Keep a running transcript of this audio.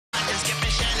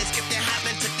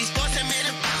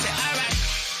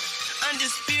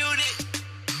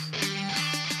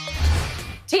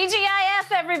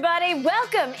everybody.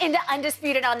 Welcome into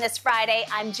Undisputed on this Friday.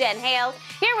 I'm Jen Hale,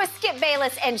 here with Skip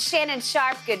Bayless and Shannon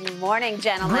Sharp. Good morning,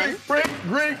 gentlemen.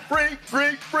 Greek.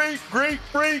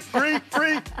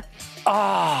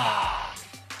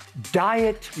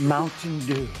 Diet Mountain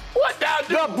Dew. What now, dude?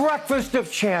 The breakfast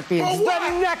of champions. For what?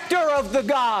 The nectar of the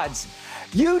gods.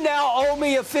 You now owe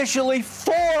me officially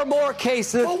 4 more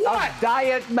cases For what? of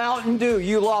Diet Mountain Dew.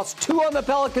 You lost 2 on the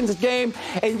Pelicans game,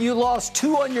 and you lost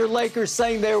 2 on your Lakers,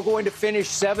 saying they were going to finish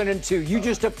 7-2. You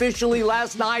just officially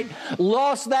last night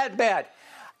lost that bet.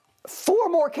 4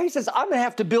 more cases. I'm going to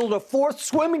have to build a 4th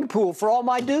swimming pool for all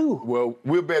my dew. Well,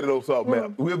 we'll bet it on something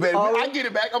else. We'll bet it. I get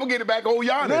it back. I'm going to get it back on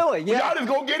Giannis. Really? Yeah. Giannis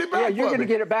going to get it back. Yeah, you're going to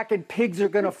get it back, and pigs are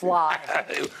going to fly.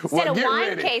 Instead of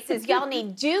wine cases, y'all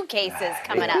need dew cases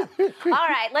coming up. All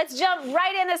right, let's jump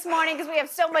right in this morning because we have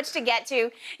so much to get to.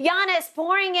 Giannis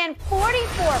pouring in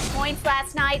 44 points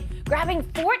last night, grabbing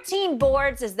 14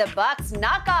 boards as the Bucks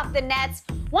knock off the Nets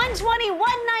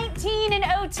 120-119 in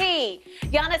OT.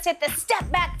 Giannis hit the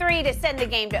step-back 3 to send the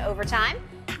game to overtime.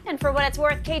 And for what it's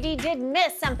worth, KD did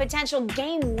miss some potential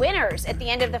game winners at the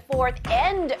end of the 4th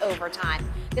and overtime.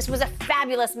 This was a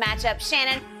fabulous matchup.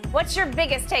 Shannon, what's your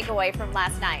biggest takeaway from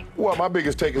last night? Well, my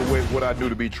biggest takeaway is what I knew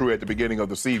to be true at the beginning of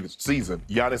the season.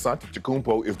 Giannis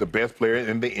Antetokounmpo is the best player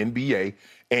in the NBA,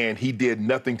 and he did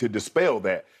nothing to dispel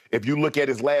that. If you look at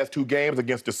his last 2 games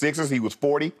against the Sixers, he was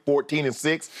 40, 14 and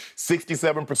 6,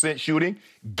 67% shooting,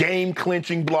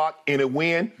 game-clinching block in a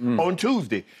win on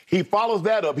Tuesday. He follows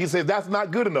that up. He says that's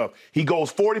not good enough. He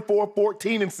goes 44,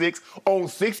 14 and 6 on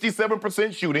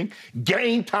 67% shooting,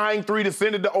 game-tying 3 to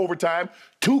send it to overtime,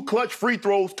 2 clutch free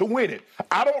throws to win it.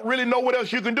 I don't really know what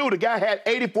else you can do. The guy had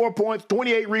 84 points,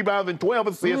 28 rebounds, and 12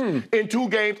 assists in 2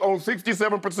 games on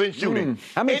 67% shooting.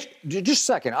 How many? Just a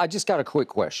second. I just got a quick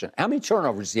question. How many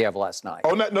turnovers did he have last night?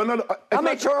 Oh, no. How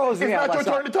many turnovers did he have last night? It's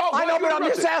not your turn to talk. I know, but I'm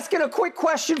just asking a quick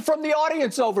question from the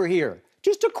audience over here.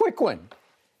 Just a quick one.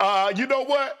 You know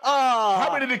what? How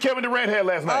many did Kevin Durant have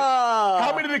last night?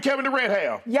 How many did Kevin Durant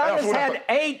have? Giannis had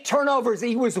 8 turnovers.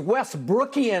 He was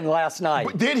Westbrookian last night.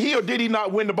 But did he or did he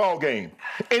not win the ball game?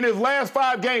 In his last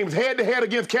 5 games, head-to-head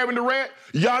against Kevin Durant,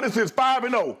 Giannis is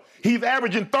 5-0. He's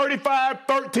averaging 35,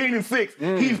 13, and 6.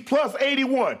 He's plus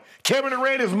 81. Kevin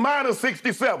Durant is minus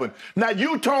 67. Now,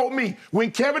 you told me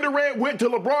when Kevin Durant went to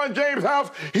LeBron James'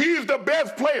 house, he's the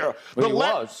best player. Well,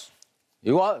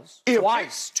 he was.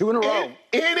 Twice, 2 in a row.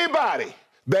 Anybody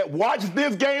that watched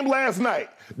this game last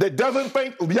night that doesn't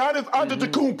think Giannis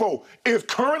Antetokounmpo is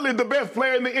currently the best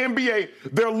player in the NBA,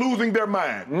 they're losing their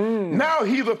mind. Now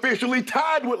he's officially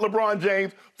tied with LeBron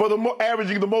James for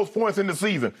averaging the most points in the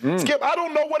season. Skip, I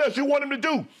don't know what else you want him to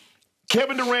do.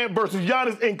 Kevin Durant versus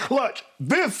Giannis in clutch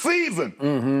this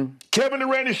season. Kevin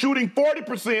Durant is shooting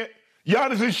 40%.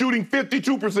 Giannis is shooting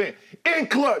 52% in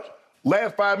clutch.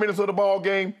 Last 5 minutes of the ball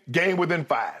game within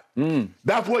 5.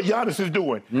 That's what Giannis is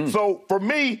doing. So, for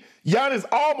me, Giannis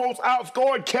almost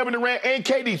outscored Kevin Durant and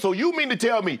KD. So, you mean to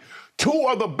tell me 2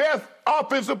 of the best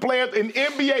offensive players in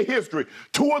NBA history,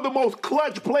 2 of the most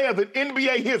clutch players in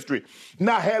NBA history.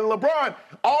 Now, had LeBron,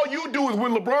 all you do is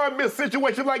when LeBron missed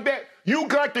situations like that, you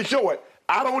got to show it.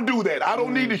 I don't do that. I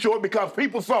don't need to show it because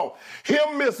people saw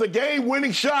him miss a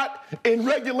game-winning shot in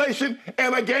regulation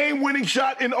and a game-winning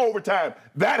shot in overtime.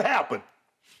 That happened.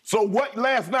 So what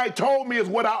last night told me is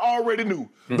what I already knew.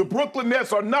 The Brooklyn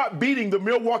Nets are not beating the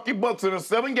Milwaukee Bucks in a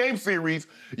 7-game series.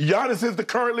 Giannis is the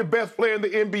currently best player in the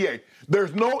NBA.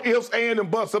 There's no ifs, ands,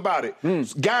 and buts about it.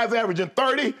 Guys averaging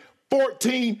 30,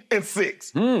 14, and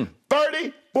 6. 30,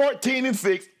 14, and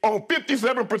 6 on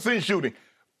 57% shooting.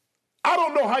 I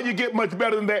don't know how you get much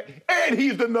better than that. And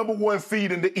he's the number 1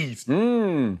 seed in the East.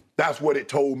 That's what it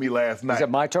told me last night. Is it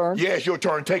my turn? Yeah, it's your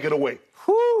turn. Take it away.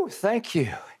 Whew, thank you.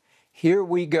 Here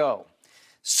we go.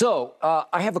 So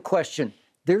I have a question.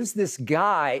 There's this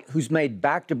guy who's made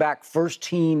back-to-back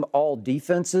first-team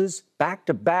all-defenses.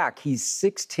 Back-to-back. He's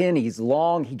 6'10". He's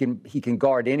long. He can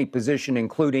guard any position,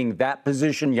 including that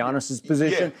position, Giannis's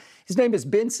position. Yeah. His name is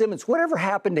Ben Simmons. Whatever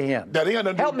happened to him?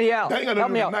 Help me out.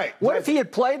 Help me out. What if he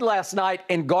had played last night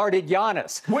and guarded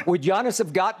Giannis? Would Giannis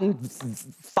have gotten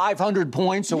 500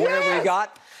 points or whatever he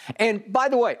got? And by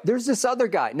the way, there's this other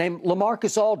guy named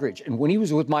LaMarcus Aldridge. And when he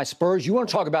was with my Spurs, you want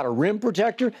to talk about a rim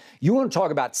protector? You want to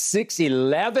talk about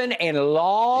 6'11" and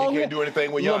long? He can't do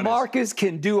anything with Giannis. LaMarcus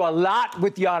can do a lot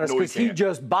with Giannis because he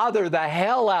just bothered the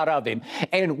hell out of him.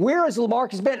 And where has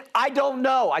LaMarcus been? I don't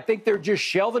know. I think they're just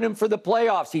shelving him for the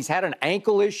playoffs. He's had an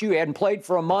ankle issue. He hadn't played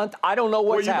for a month. I don't know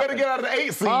what's happened. Well, you better get out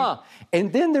of the 8th seed.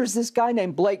 And then there's this guy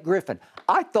named Blake Griffin.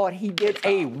 I thought he did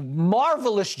a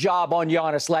marvelous job on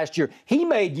Giannis last year. He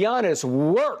made Giannis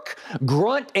work,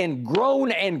 grunt and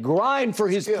groan and grind for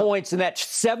his points in that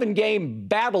 7-game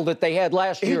battle that they had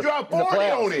last year. He dropped 40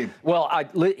 on him. Well,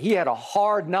 he had a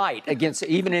hard night against,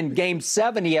 even in Game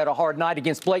 7, he had a hard night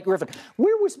against Blake Griffin.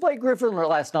 Where was Blake Griffin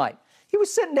last night? He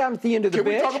was sitting down at the end of the bench.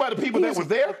 Can we talk about the people that was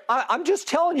there? I'm just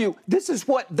telling you, this is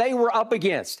what they were up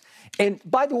against. And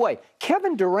by the way,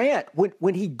 Kevin Durant,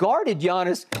 when he guarded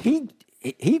Giannis, he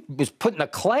was putting the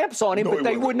clamps on him, but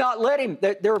they would not let him.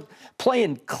 They're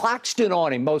playing Claxton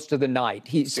on him most of the night.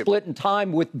 He's splitting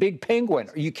time with Big Penguin.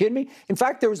 Are you kidding me? In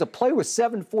fact, there was a play with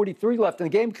 7:43 left in the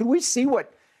game. Could we see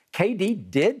what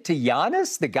KD did to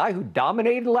Giannis, the guy who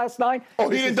dominated last night? Oh,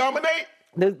 he didn't dominate?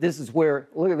 This is where,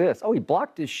 look at this. Oh, he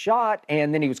blocked his shot,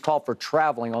 and then he was called for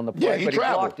traveling on the play. Yeah, but he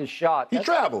blocked his shot. He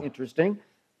traveled. Interesting.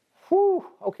 Whew,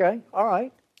 okay, all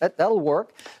right. That'll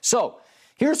work. So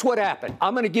here's what happened.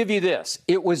 I'm going to give you this.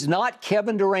 It was not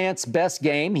Kevin Durant's best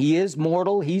game. He is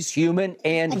mortal, he's human,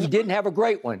 and he didn't have a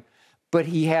great one. But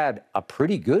he had a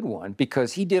pretty good one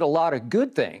because he did a lot of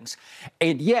good things.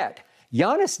 And yet,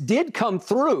 Giannis did come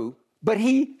through, but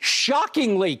he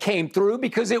shockingly came through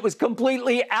because it was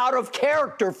completely out of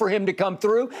character for him to come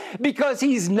through because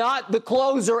he's not the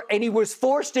closer, and he was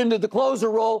forced into the closer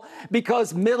role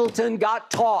because Middleton got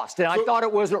tossed. And I thought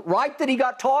it wasn't right that he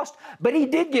got tossed, but he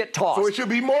did get tossed. So it should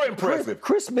be more impressive.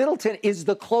 Chris Middleton is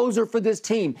the closer for this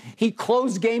team. He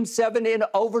closed Game 7 in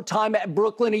overtime at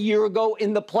Brooklyn a year ago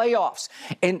in the playoffs.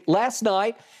 And last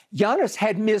night, Giannis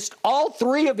had missed all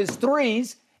 3 of his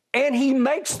threes, and he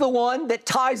makes the one that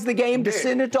ties the game to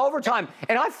send it to overtime.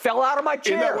 And I fell out of my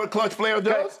chair. Isn't that what a clutch player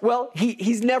does? Well,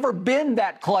 he's never been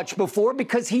that clutch before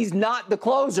because he's not the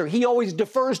closer. He always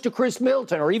defers to Chris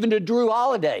Middleton or even to Drew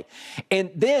Holiday.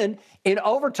 And then in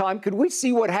overtime, could we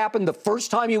see what happened the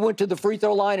first time he went to the free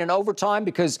throw line in overtime?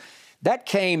 Because that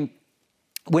came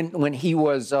when he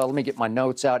was, let me get my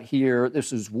notes out here.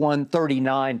 This is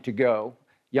 1:39 to go.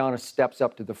 Giannis steps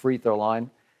up to the free throw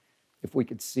line. If we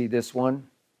could see this one.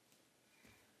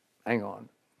 Hang on.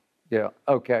 Yeah,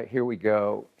 okay, here we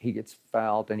go. He gets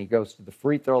fouled, and he goes to the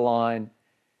free throw line.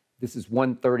 This is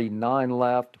 1:39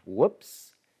 left.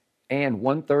 Whoops. And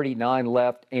 1:39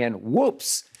 left, and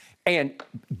whoops. And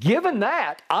given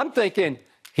that, I'm thinking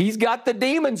he's got the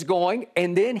demons going,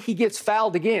 and then he gets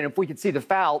fouled again. If we could see the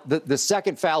foul, the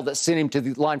second foul that sent him to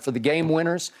the line for the game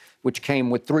winners, which came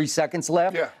with 3 seconds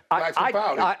left. Yeah,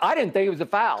 I didn't think it was a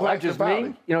foul. That's just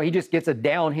me. You know, he just gets a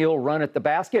downhill run at the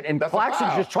basket, and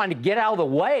Claxton's just trying to get out of the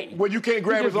way. Well, you can't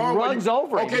grab his arm. He runs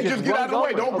over him. Okay, just get out of the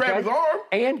way. Don't grab his arm.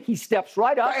 And he steps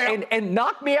right up and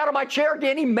knocked me out of my chair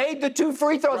again. He made the 2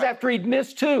 free throws after he'd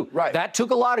missed 2. Right. That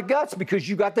took a lot of guts because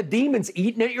you got the demons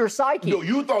eating at your psyche. No,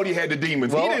 you thought he had the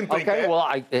demons. Well, he didn't think that. Okay,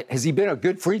 well, has he been a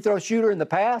good free throw shooter in the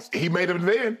past? He made them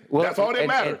then. Well, that's all that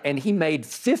mattered. And he made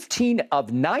 15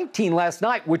 of 19 last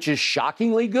night, which is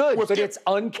shockingly good, but it's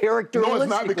uncharacteristically No, it's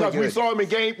not because good. we saw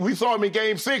him in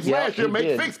game 6 last year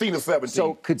make 16 of 17.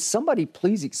 So could somebody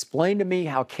please explain to me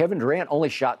how Kevin Durant only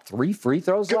shot 3 free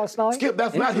throws last night? Skip,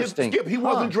 that's not his Skip. He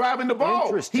wasn't driving the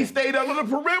ball. He stayed under the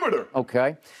perimeter.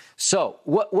 Okay. So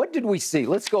what did we see?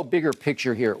 Let's go bigger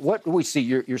picture here. What do we see?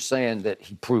 You're saying that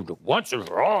he proved it once and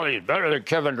for all he's better than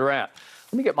Kevin Durant.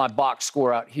 Let me get my box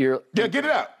score out here. Yeah, get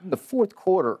it out. In the fourth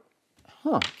quarter,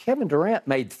 Kevin Durant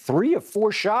made 3 of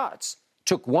 4 shots,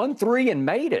 took 1 3 and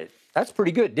made it. That's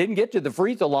pretty good. Didn't get to the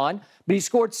free throw line, but he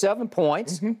scored 7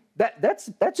 points. Mm-hmm.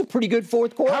 That's a pretty good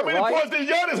fourth quarter. How many points did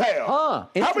Giannis have? How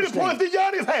many points did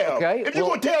Giannis have? Okay, if you're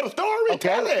going to tell the story,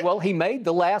 tell it. Well, he made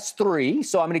the last 3,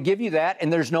 so I'm going to give you that.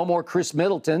 And there's no more Chris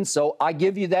Middleton, so I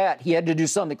give you that. He had to do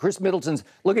something. Chris Middleton's,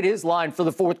 look at his line for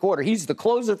the fourth quarter. He's the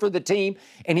closer for the team,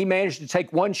 and he managed to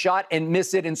take 1 shot and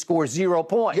miss it and score 0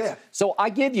 points. Yeah. So I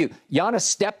give you, Giannis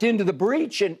stepped into the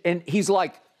breach, and he's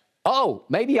like, oh,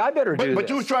 maybe I better do this. But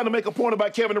you was trying to make a point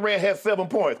about Kevin Durant had 7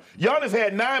 points. Giannis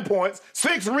had 9 points,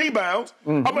 6 rebounds.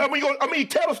 Mm-hmm. I mean,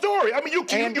 tell a story. I mean,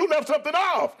 you left something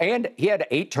off. And he had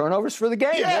 8 turnovers for the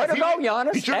game. Yes, Way to go,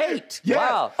 Giannis. 8. Yes.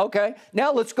 Wow. Okay.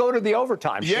 Now let's go to the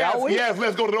overtime, shall we? Yes,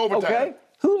 let's go to the overtime. Okay.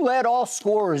 Who led all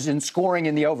scorers in scoring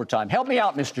in the overtime? Help me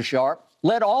out, Mr. Sharp.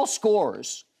 Led all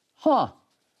scorers. Oh,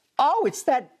 it's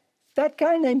that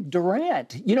guy named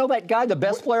Durant. You know that guy, the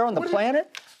best player on the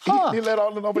planet? He led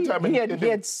all in overtime. He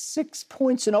had 6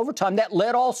 points in overtime. That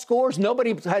led all scores.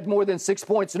 Nobody had more than 6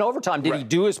 points in overtime. Did he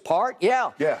do his part?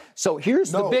 Yeah. So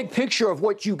here's the big picture of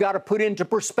what you got to put into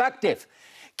perspective.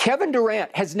 Kevin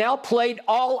Durant has now played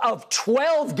all of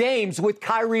 12 games with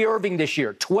Kyrie Irving this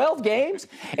year. 12 games,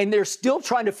 and they're still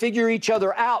trying to figure each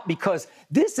other out because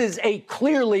this is a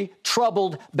clearly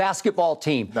troubled basketball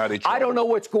team. I don't know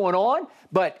what's going on,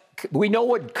 but we know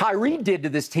what Kyrie did to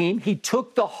this team. He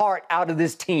took the heart out of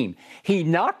this team. He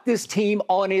knocked this team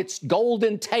on its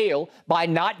golden tail by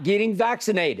not getting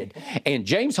vaccinated. And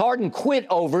James Harden quit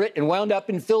over it and wound up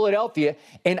in Philadelphia.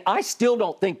 And I still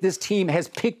don't think this team has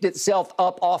picked itself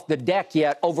up off the deck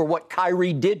yet over what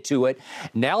Kyrie did to it.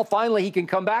 Now, finally, he can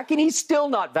come back, and he's still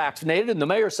not vaccinated. And the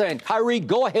mayor's saying, Kyrie,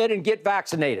 go ahead and get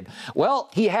vaccinated. Well,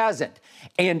 he hasn't.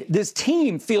 And this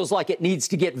team feels like it needs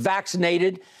to get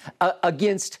vaccinated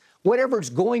against whatever's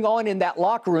going on in that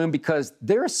locker room, because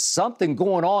there's something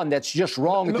going on that's just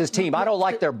wrong with this team. I don't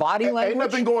like their body language. Ain't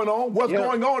nothing going on. What's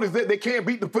going on is that they can't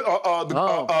beat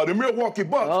the Milwaukee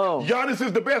Bucks. Giannis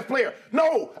is the best player.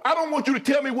 No, I don't want you to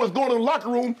tell me what's going on in the locker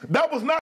room. That was not